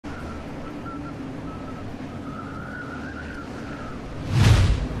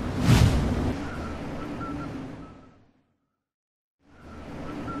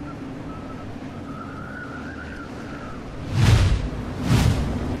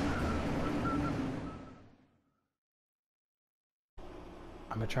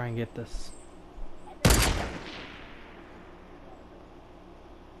I'm gonna try and get this.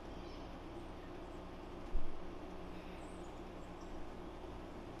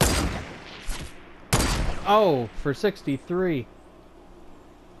 Oh, for 63.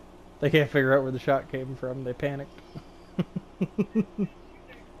 They can't figure out where the shot came from. They panicked.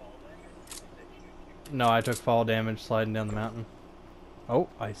 No, I took fall damage sliding down the mountain. Oh,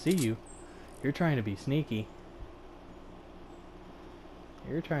 I see you. You're trying to be sneaky.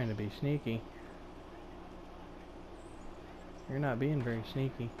 You're trying to be sneaky. You're not being very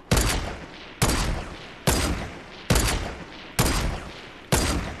sneaky.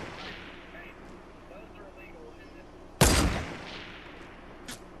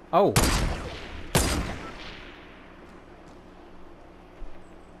 Oh!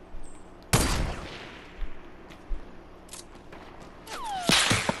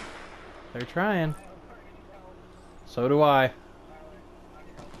 They're trying. So do I.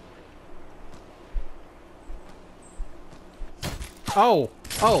 Oh!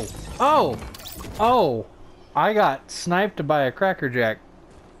 Oh! Oh! Oh! I got sniped by a Cracker Jack.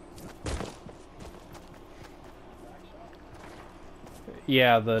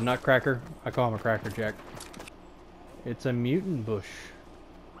 Yeah, the Nutcracker. I call him a Cracker Jack. It's a mutant bush.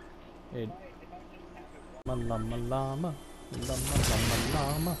 It... Llama llama. Llama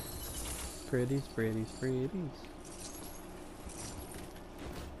llama. Pretties, pretties, pretties.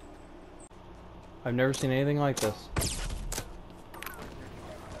 I've never seen anything like this.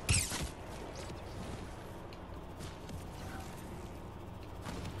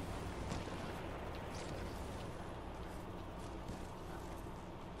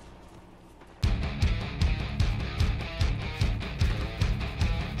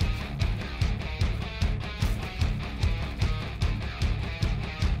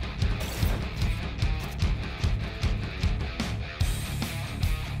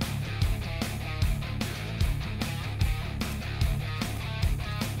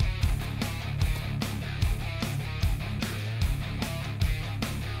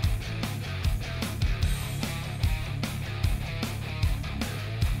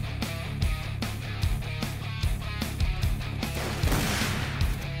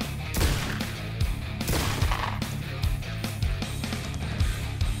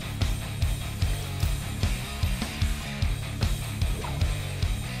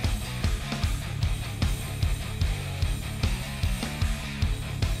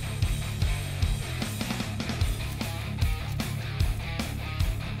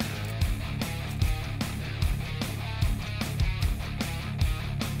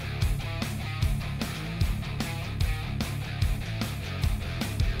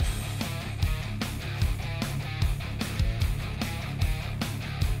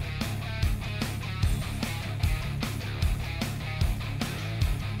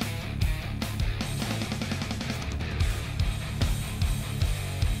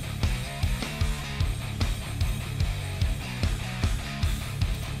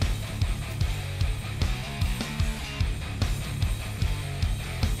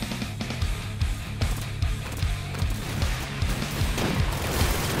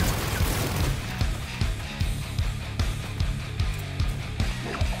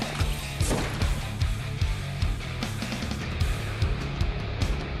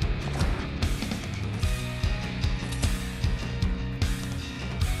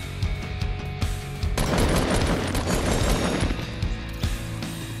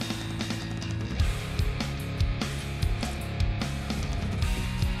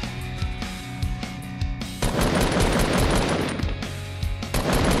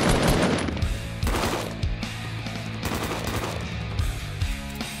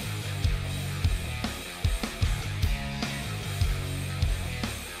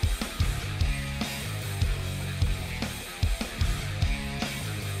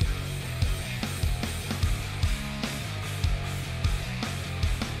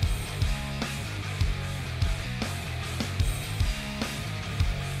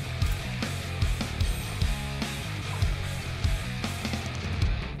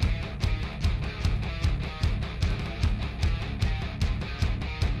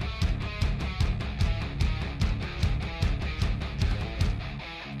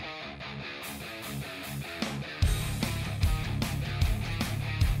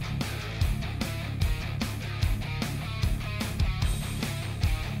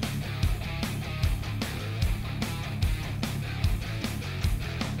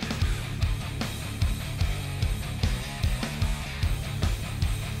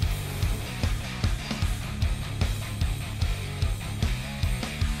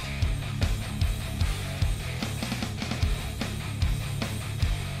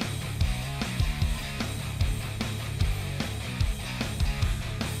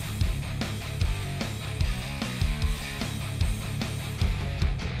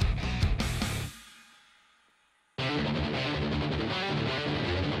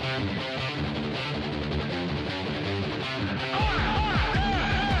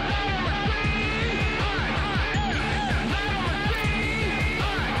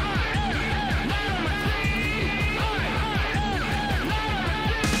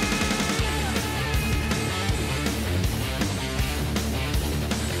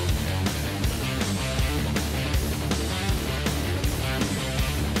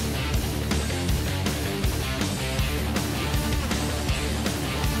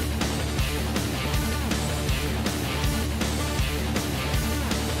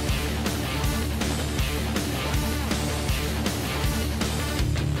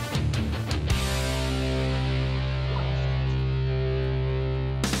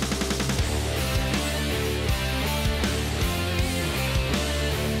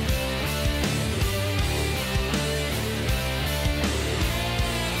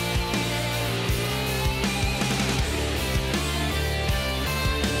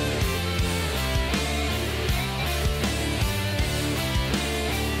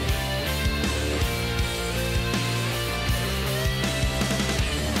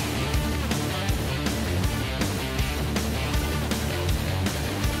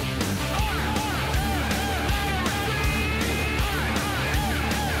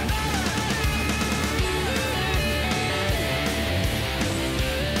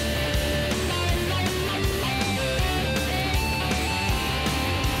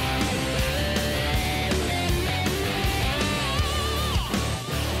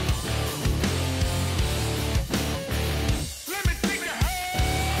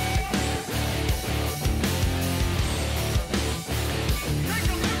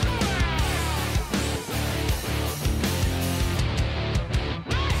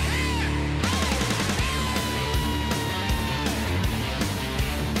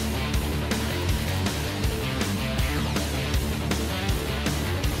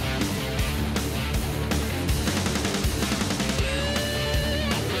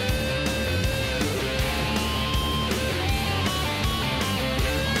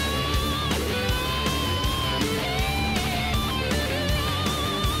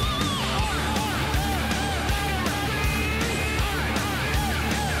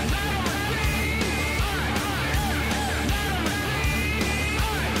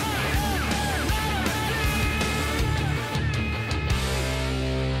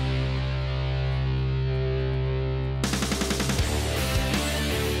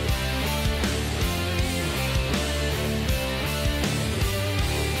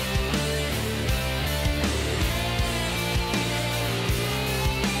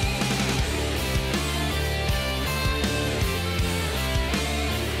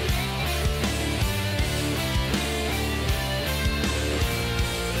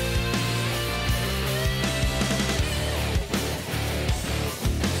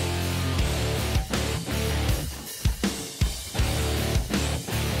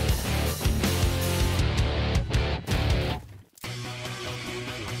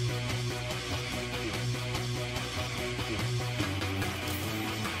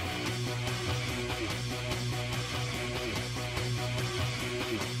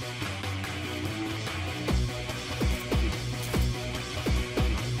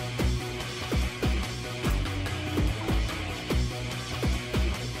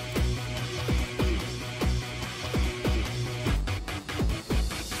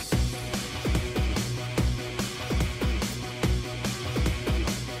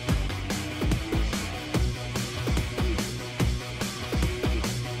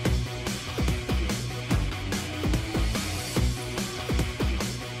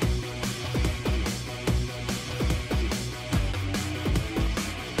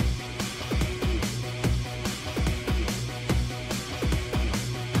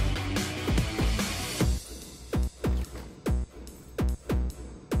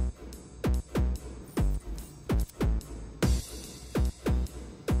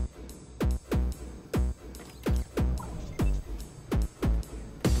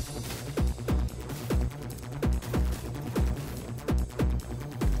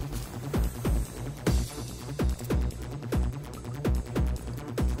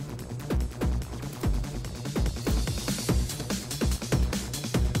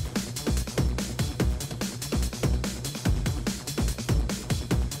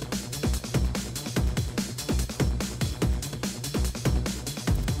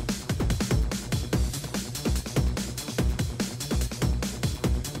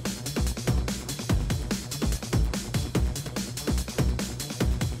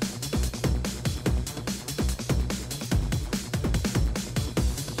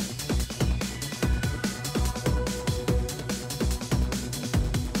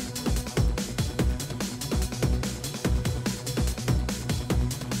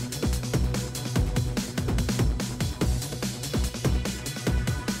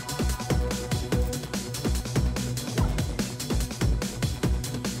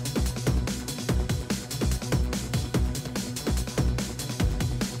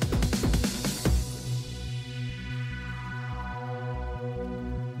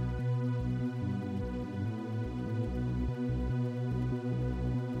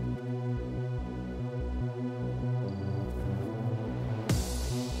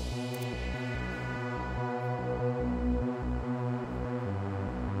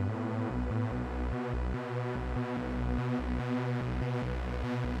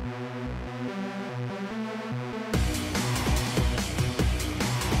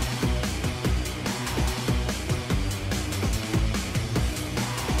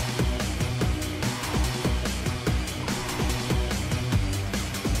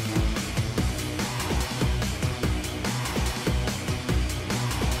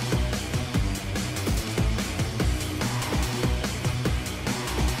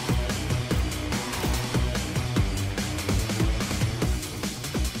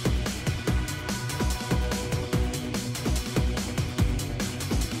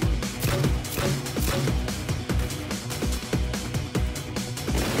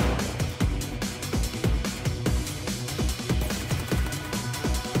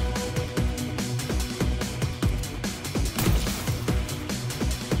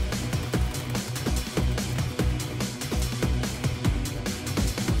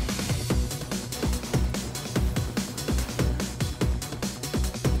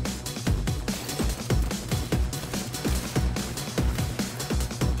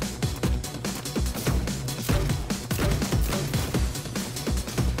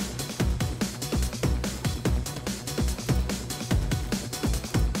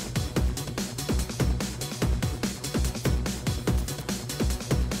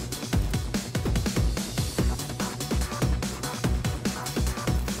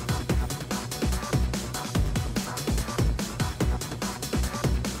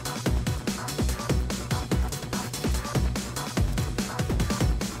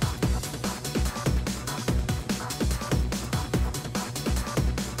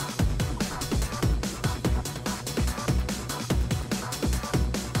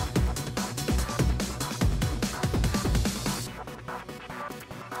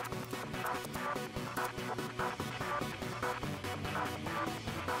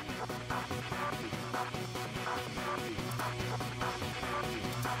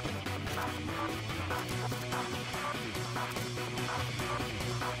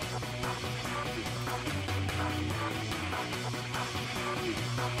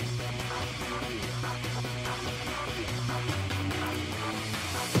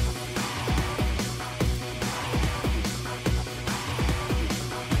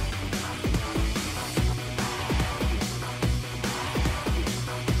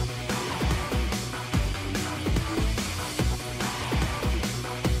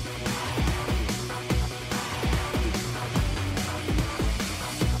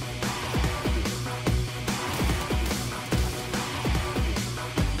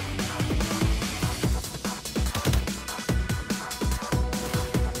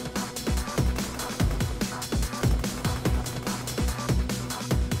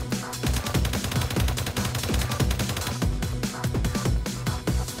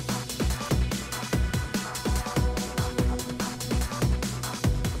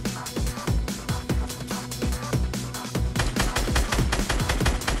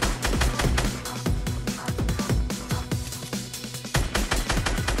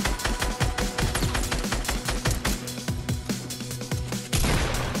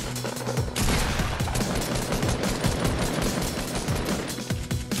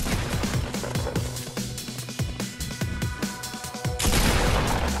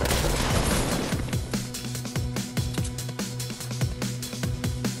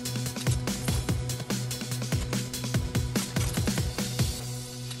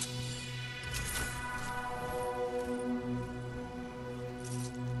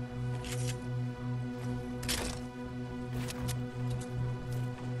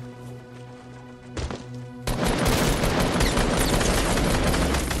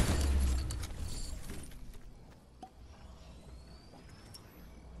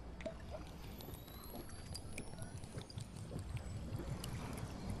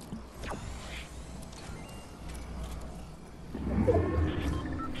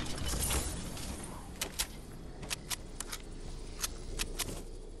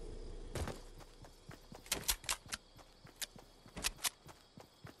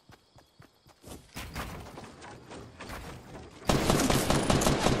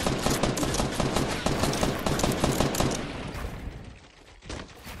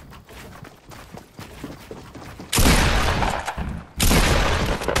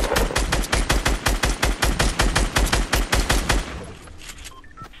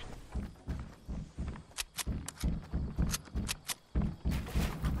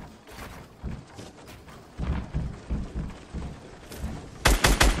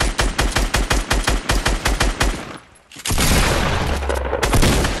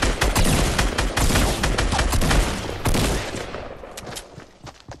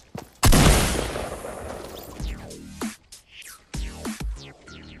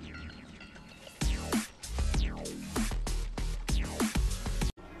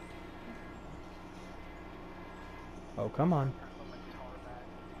 Oh, come on.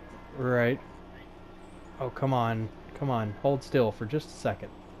 Right. Oh, come on. Come on. Hold still for just a second.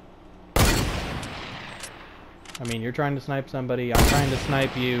 I mean, you're trying to snipe somebody. I'm trying to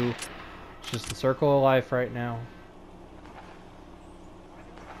snipe you. It's just the circle of life right now.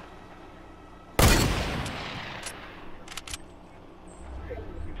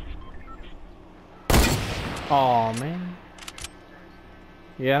 Aw, man.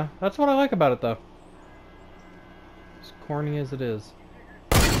 Yeah, that's what I like about it, though. As corny as it is.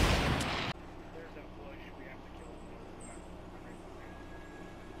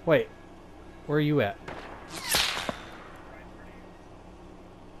 Wait, where are you at?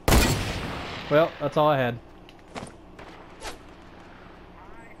 Well, that's all I had.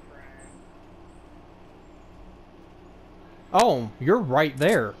 Oh, you're right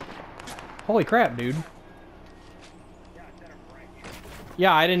there. Holy crap, dude.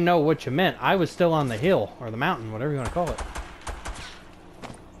 Yeah, I didn't know what you meant. I was still on the hill, or the mountain, whatever you want to call it.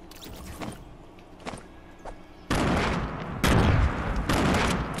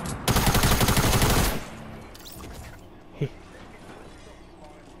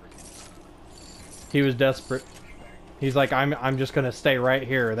 He was desperate. He's like, I'm just gonna stay right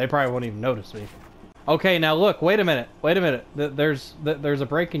here. They probably won't even notice me. Okay, now look, wait a minute. Wait a minute. There's a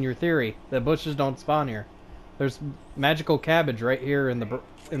break in your theory. The bushes don't spawn here. There's magical cabbage right here in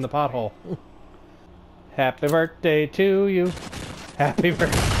the pothole. Happy birthday to you. Happy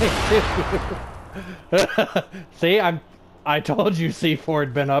birthday to you. See, I told you C4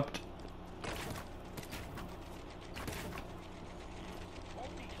 had been upped.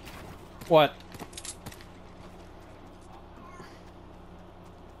 What?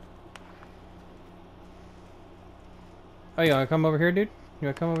 Oh, you wanna come over here, dude? You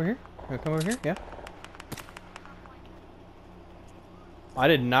wanna come over here? You wanna come over here? Yeah. I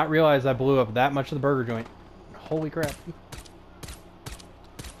did not realize I blew up that much of the burger joint. Holy crap.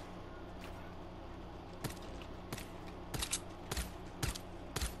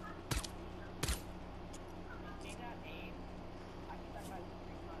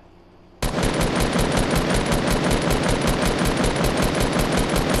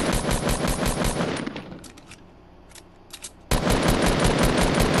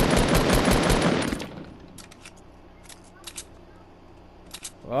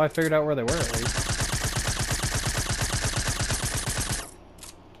 I figured out where they were at least.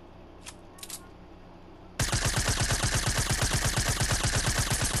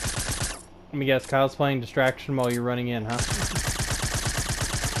 Let me guess, Kyle's playing distraction while you're running in, huh?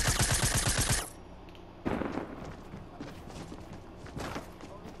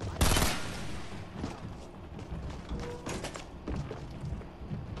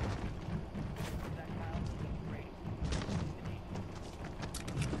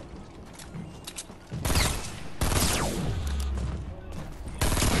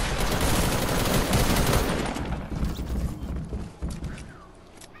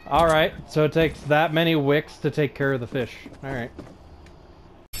 Alright, so it takes that many wicks to take care of the fish. Alright.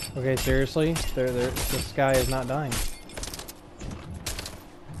 Okay, seriously? This guy is not dying.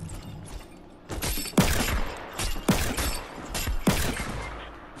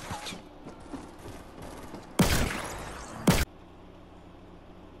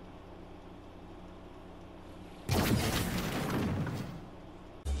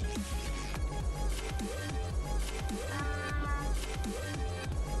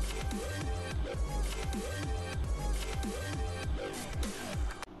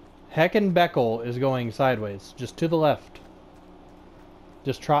 Heckin' Beckel is going sideways, just to the left.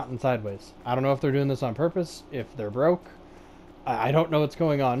 Just trotting sideways. I don't know if they're doing this on purpose, if they're broke. I don't know what's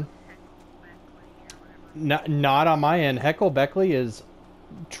going on. Not on my end. Heckle Beckley is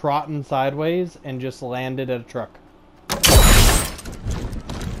trotting sideways and just landed at a truck.